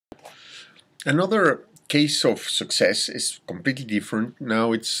Another case of success is completely different.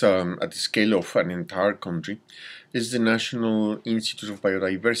 Now it's at the scale of an entire country. Is the National Institute of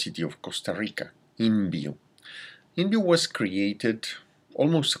Biodiversity of Costa Rica, INBio. INBio was created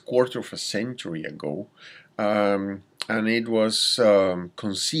almost a quarter of a century ago, and it was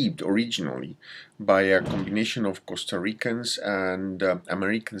conceived originally by a combination of Costa Ricans and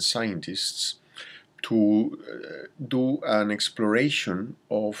American scientists to do an exploration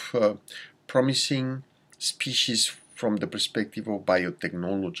of promising species from the perspective of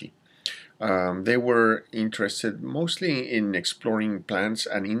biotechnology. They were interested mostly in exploring plants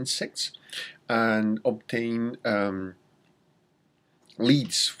and insects and obtain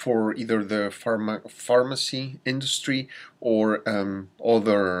leads for either the pharmacy industry or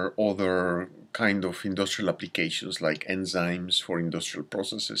other kind of industrial applications like enzymes for industrial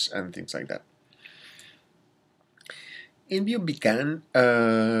processes and things like that. INBio began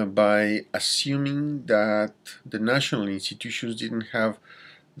by assuming that the national institutions didn't have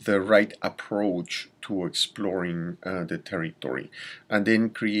the right approach to exploring the territory, and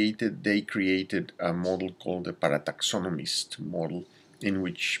then they created a model called the parataxonomist model, in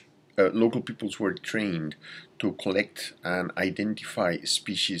which local peoples were trained to collect and identify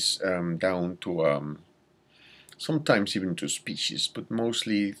species down to sometimes even to species, but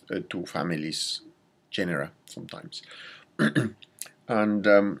mostly to families, genera sometimes.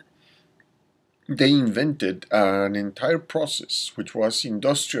 And they invented an entire process which was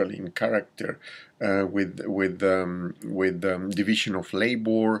industrial in character, with division of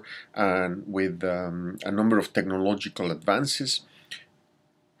labor and with a number of technological advances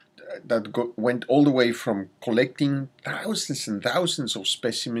that went all the way from collecting thousands and thousands of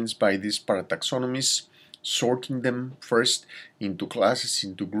specimens by these parataxonomists, sorting them first into classes,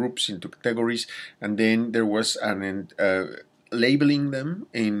 into groups, into categories, and then there was an labeling them.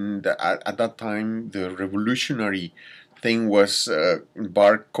 At that time, the revolutionary thing was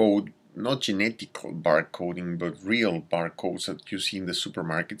barcode, not genetical barcoding, but real barcodes that you see in the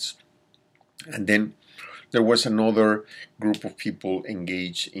supermarkets. And then there was another group of people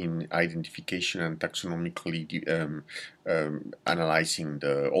engaged in identification and taxonomically analyzing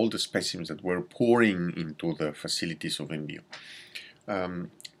all the specimens that were pouring into the facilities of INBio. I'm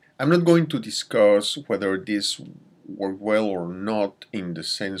not going to discuss whether this worked well or not in the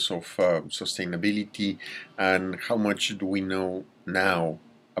sense of sustainability and how much do we know now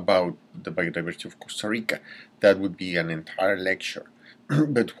about the biodiversity of Costa Rica. That would be an entire lecture.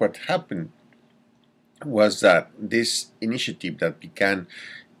 But what happened was that this initiative that began,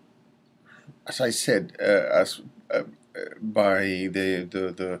 as I said, as by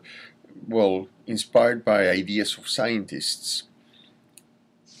the well, inspired by ideas of scientists,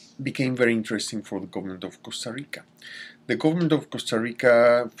 became very interesting for the government of Costa Rica. The government of Costa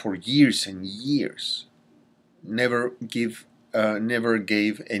Rica, for years and years, never gave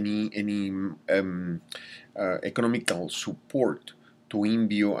any economical support to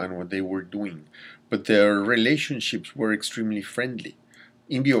INBio and what they were doing, but their relationships were extremely friendly.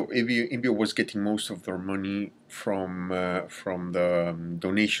 INBio was getting most of their money from the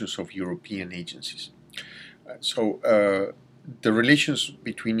donations of European agencies. So the relations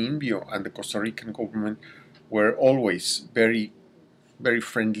between INBio and the Costa Rican government were always very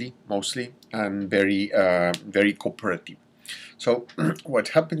friendly, mostly, and very cooperative. So what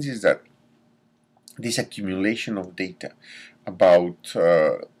happens is that this accumulation of data about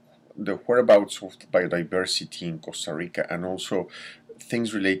the whereabouts of biodiversity in Costa Rica, and also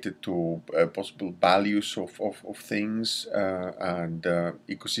things related to possible values of things and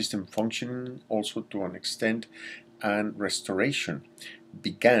ecosystem functioning also to an extent, and restoration,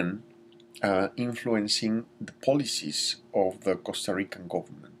 began influencing the policies of the Costa Rican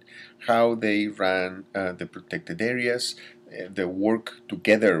government, how they ran the protected areas, the work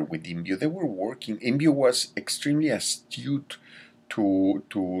together with INBio. They were working. INBio was extremely astute to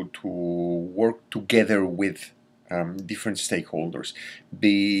work together with different stakeholders,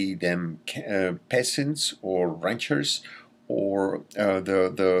 be them peasants or ranchers or the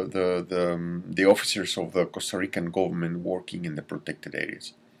officers of the Costa Rican government working in the protected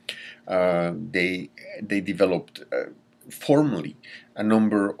areas. They developed formally a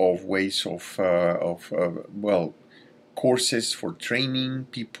number of ways of well, courses for training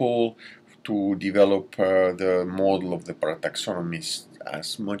people to develop the model of the parataxonomist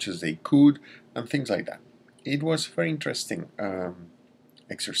as much as they could, and things like that. It was a very interesting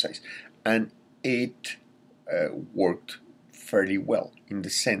exercise, and it worked fairly well in the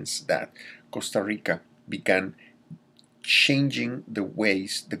sense that Costa Rica began changing the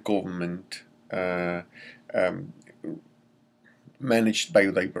ways the government managed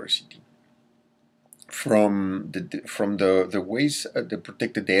biodiversity. from the ways the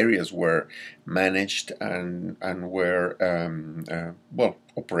protected areas were managed and were well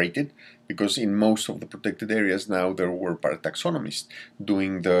operated, because in most of the protected areas now there were parataxonomists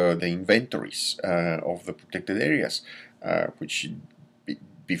doing the inventories of the protected areas, which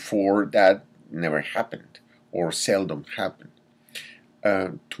before that never happened or seldom happened.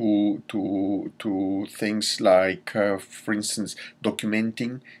 To things like, for instance,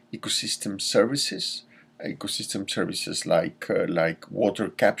 documenting ecosystem services like water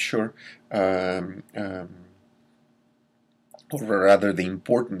capture, um, um, or rather the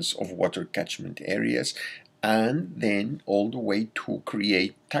importance of water catchment areas, and then all the way to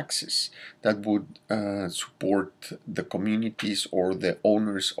create taxes that would support the communities or the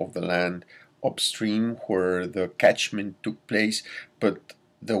owners of the land upstream where the catchment took place, but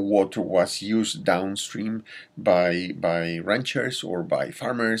the water was used downstream by ranchers or by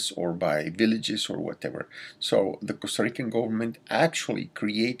farmers or by villages or whatever. So the Costa Rican government actually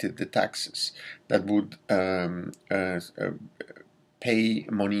created the taxes that would pay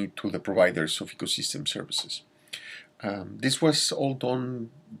money to the providers of ecosystem services. This was all done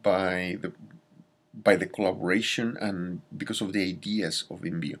by the collaboration and because of the ideas of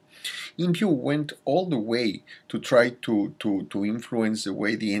INBio. INBio went all the way to try to influence the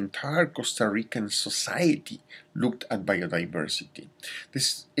way the entire Costa Rican society looked at biodiversity.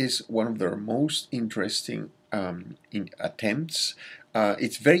 This is one of their most interesting attempts.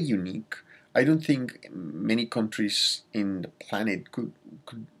 It's very unique. I don't think many countries in the planet could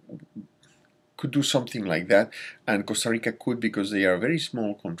do something like that, and Costa Rica could because they are a very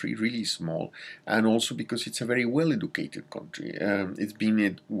small country, really small, and also because it's a very well-educated country. It's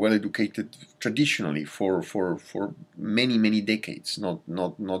been well educated traditionally for many decades,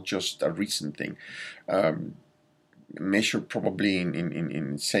 not just a recent thing. Measured probably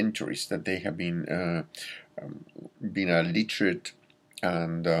in centuries that they have been a literate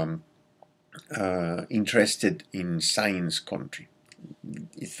and interested in science country.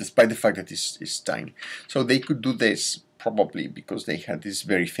 It's despite the fact that it's tiny. So they could do this probably because they had this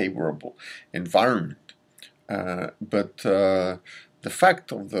very favorable environment. But the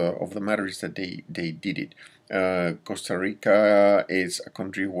fact of the matter is that they did it. Costa Rica is a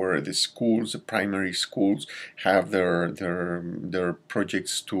country where the schools, the primary schools, have their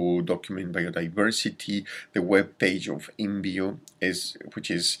projects to document biodiversity. The web page of INBio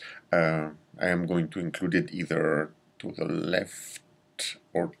which is I am going to include it either to the left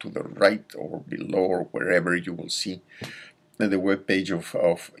or to the right or below or wherever you will see. The web page of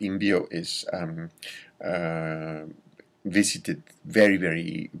INBio is visited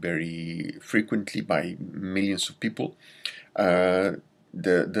very frequently by millions of people.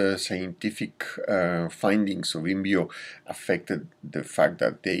 The scientific findings of INBio affected the fact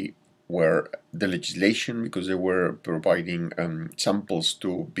that they were the legislation, because they were providing samples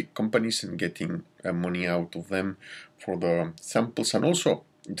to big companies and getting money out of them for the samples and also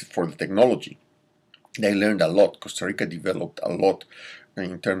for the technology. They learned a lot. Costa Rica developed a lot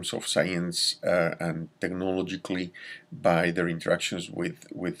in terms of science and technologically by their interactions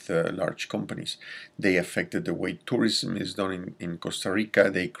with large companies. They affected the way tourism is done in Costa Rica.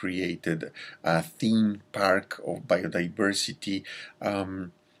 They created a theme park of biodiversity.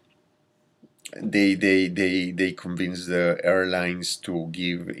 They convinced the airlines to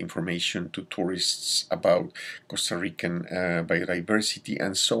give information to tourists about Costa Rican biodiversity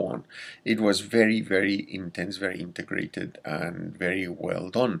and so on. It was very intense, very integrated, and very well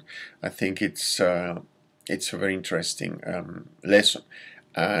done. I think it's a very interesting lesson,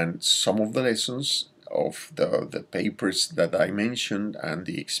 and some of the lessons of the papers that I mentioned and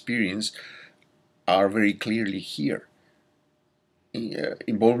the experience are very clearly here.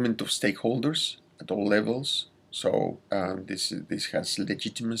 Involvement of stakeholders at all levels. So this has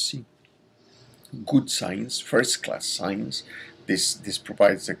legitimacy. Good science, first class science. This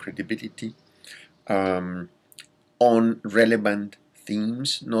provides the credibility on relevant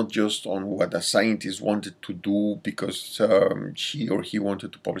themes, not just on what a scientist wanted to do because she or he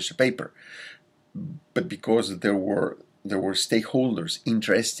wanted to publish a paper, but because there were stakeholders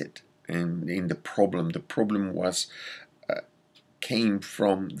interested in the problem. The problem came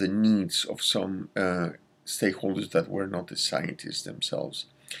from the needs of some stakeholders that were not the scientists themselves.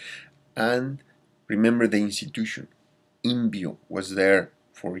 And remember the institution. INBio was there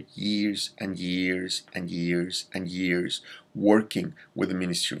for years and years and years and years, working with the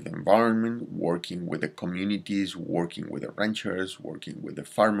Ministry of the Environment, working with the communities, working with the ranchers, working with the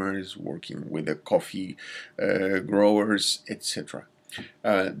farmers, working with the coffee growers, etc.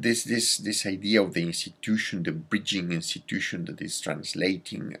 This idea of the institution, the bridging institution that is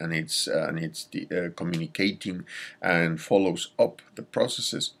translating and it's communicating and follows up the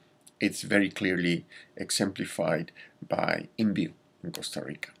processes, it's very clearly exemplified by INVIO in Costa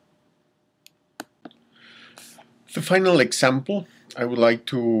Rica. The final example I would like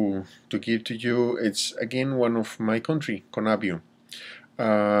to give to you, it's again one of my country, Conabio,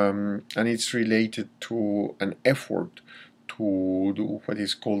 and it's related to an effort to do what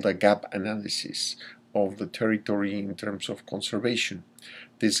is called a gap analysis of the territory in terms of conservation.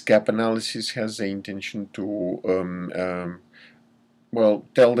 This gap analysis has the intention to well,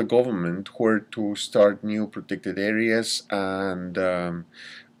 tell the government where to start new protected areas and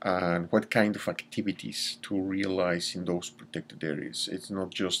what kind of activities to realize in those protected areas. It's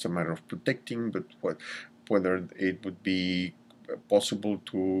not just a matter of protecting, but whether it would be possible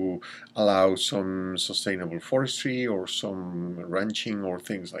to allow some sustainable forestry or some ranching or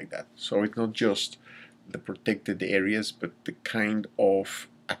things like that. So it's not just the protected areas, but the kind of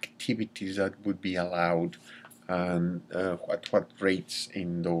activities that would be allowed and what rates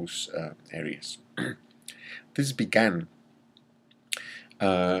in those areas. This began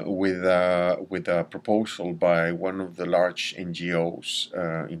with a proposal by one of the large NGOs,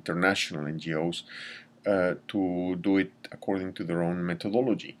 international NGOs, to do it according to their own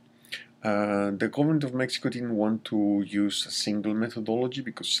methodology. The government of Mexico didn't want to use a single methodology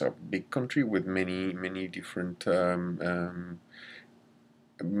because it's a big country with many different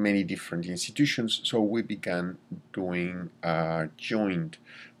institutions. So we began doing a joint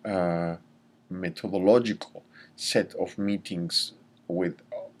methodological set of meetings with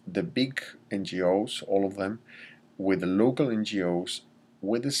the big NGOs, all of them, with the local NGOs,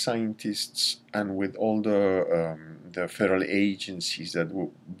 with the scientists, and with all the federal agencies that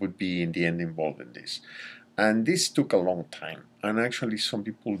would be in the end involved in this. And this took a long time, and actually some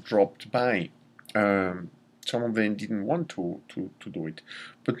people dropped by. Some of them didn't want to do it,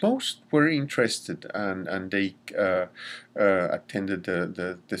 but most were interested, and they attended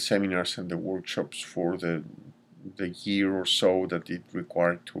the seminars and the workshops for the year or so that it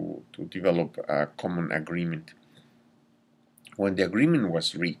required to develop a common agreement. When the agreement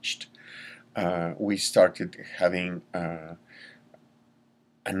was reached, we started having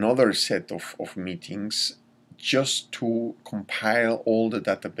another set of meetings just to compile all the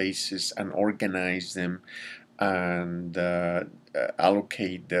databases and organize them and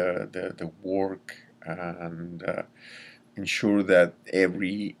allocate the work and ensure that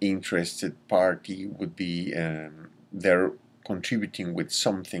every interested party would be there contributing with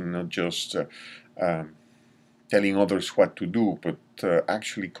something, not just telling others what to do, but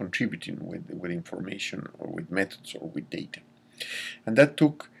actually contributing with information or with methods or with data. And that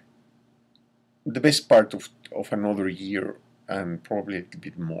took the best part of another year and probably a little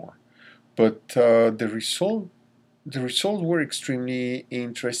bit more. But the results were extremely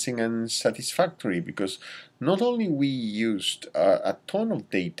interesting and satisfactory, because not only we used a ton of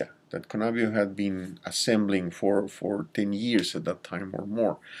data that Conabio had been assembling for 10 years at that time or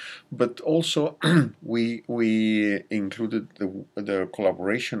more, but also we included the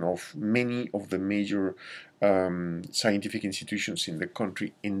collaboration of many of the major scientific institutions in the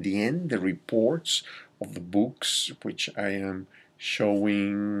country. In the end, the reports of the books, which I am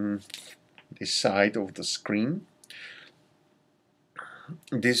showing this side of the screen,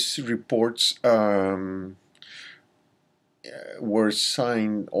 these reports were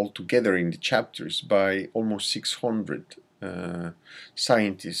signed altogether in the chapters by almost 600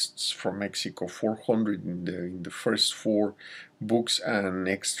 scientists from Mexico, 400 in the first 4 books and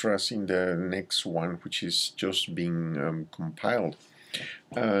extras in the next one, which is just being compiled.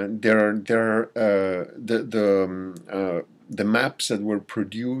 The maps that were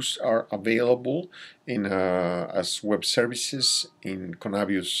produced are available in as web services in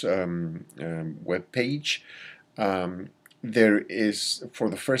Conabio's web page. There is, for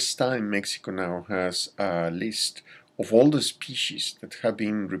the first time, Mexico now has a list of all the species that have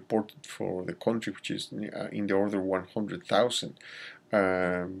been reported for the country, which is in the order of 100,000.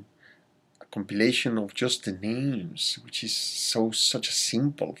 A compilation of just the names, which is such a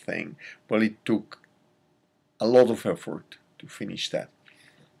simple thing. Well, it took a lot of effort to finish that.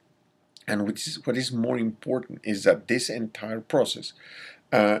 And what is more important is that this entire process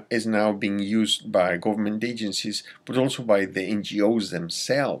is now being used by government agencies, but also by the NGOs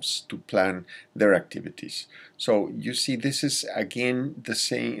themselves to plan their activities. So you see, this is again the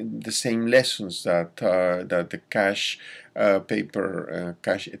same lessons that the Cash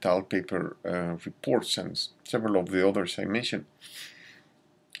Cash et al. Paper reports and several of the others I mentioned.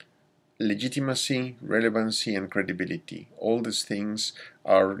 legitimacy, relevancy, and credibility. All these things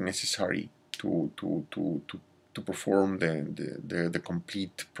are necessary to perform the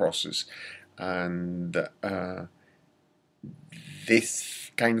complete process. And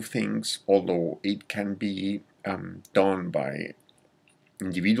this kind of things, although it can be done by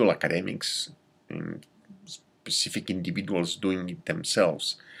individual academics and specific individuals doing it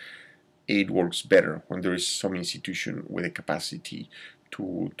themselves, it works better when there is some institution with a capacity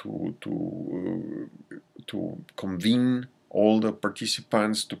to convene all the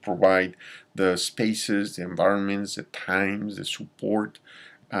participants, to provide the spaces, the environments, the times, the support,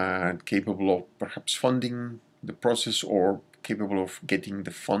 and capable of perhaps funding the process, or capable of getting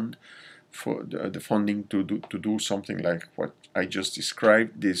the fund for the funding to do something like what I just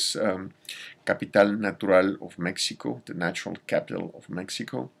described, this Capital Natural of Mexico, the natural capital of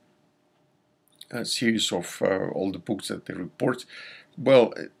Mexico, a series of all the books that they report.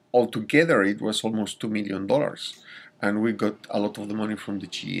 Well, altogether it was almost $2 million, and we got a lot of the money from the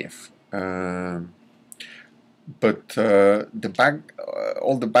GF. But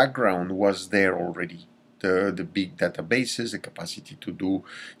all the background was there already. The big databases, the capacity to do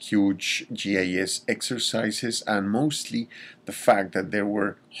huge GIS exercises, and mostly the fact that there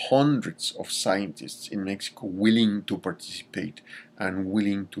were hundreds of scientists in Mexico willing to participate and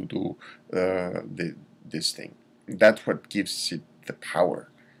willing to do this thing. That's what gives it the power.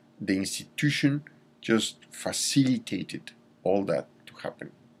 The institution just facilitated all that to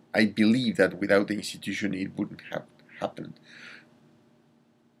happen. I believe that without the institution it wouldn't have happened.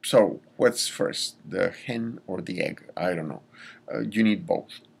 So what's first, the hen or the egg? I don't know. You need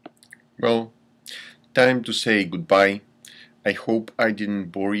both. Well, time to say goodbye. I hope I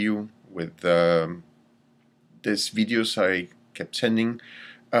didn't bore you with these videos I kept sending.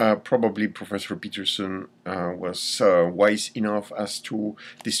 Probably Professor Peterson was wise enough as to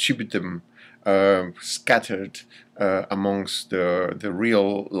distribute them scattered amongst the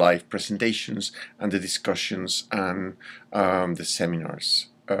real life presentations and the discussions and the seminars.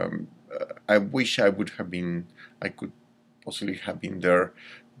 I wish I could possibly have been there,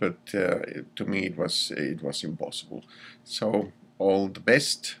 but to me it was impossible. So all the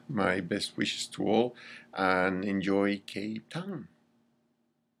best, my best wishes to all, and enjoy Cape Town.